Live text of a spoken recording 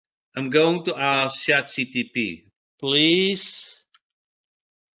I'm going to ask ChatGPT, please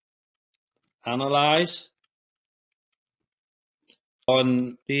analyze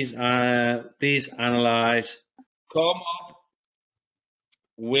please analyze, come up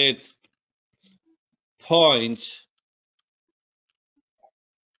with points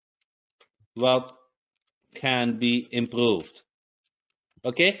what can be improved.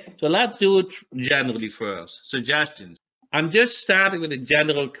 Okay, so let's do it generally first. Suggestions. I'm just starting with a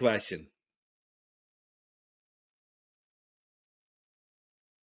general question.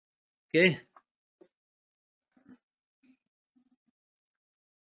 Okay.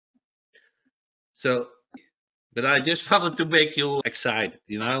 So, but I just wanted to make you excited,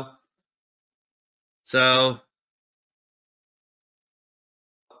 you know? So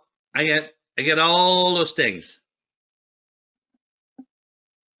I get all those things.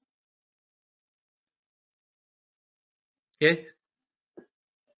 Okay.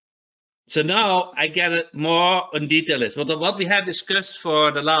 So now I get it more in detail. What we have discussed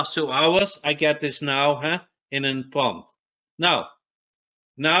for the last 2 hours, I get this now, in a prompt.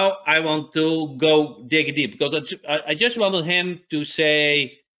 Now I want to go dig deep because I just wanted him to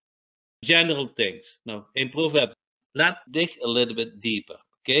say general things. No, improve it. Let's dig a little bit deeper,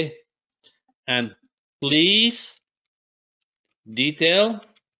 okay? And please detail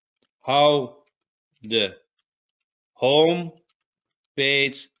how the home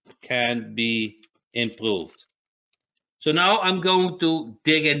page can be improved. So now I'm going to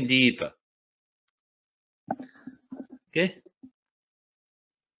dig in deeper. Okay.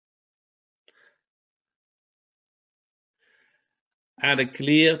 Add a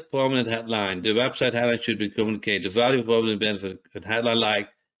clear, prominent headline. The website headline should be communicate the value, prominent benefit. A headline like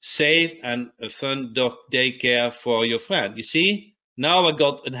safe and a fun dog daycare for your friend. You see, now I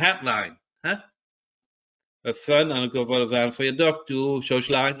got a headline. A fun and a good event for your dog to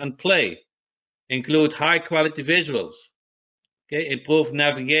socialize and play. Include high quality visuals. Okay, improve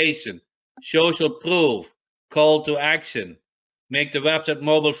navigation, social proof, call to action, make the website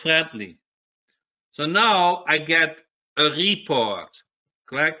mobile friendly. So now I get a report,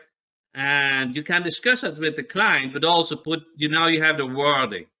 correct? And you can discuss it with the client, but also put, you have the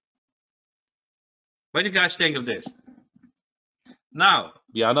wording. What do you guys think of this? Now,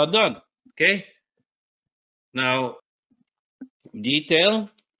 we are not done, okay? Now, detail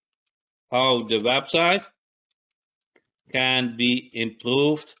how the website can be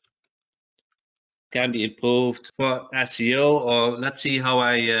improved for SEO, or let's see how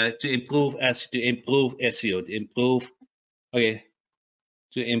to improve SEO,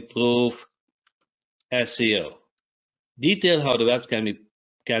 to improve SEO. Detail how the web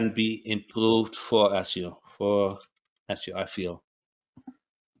can be improved for SEO, I feel.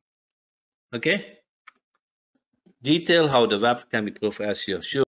 Okay. Detail how the web can be improved for SEO. Sure.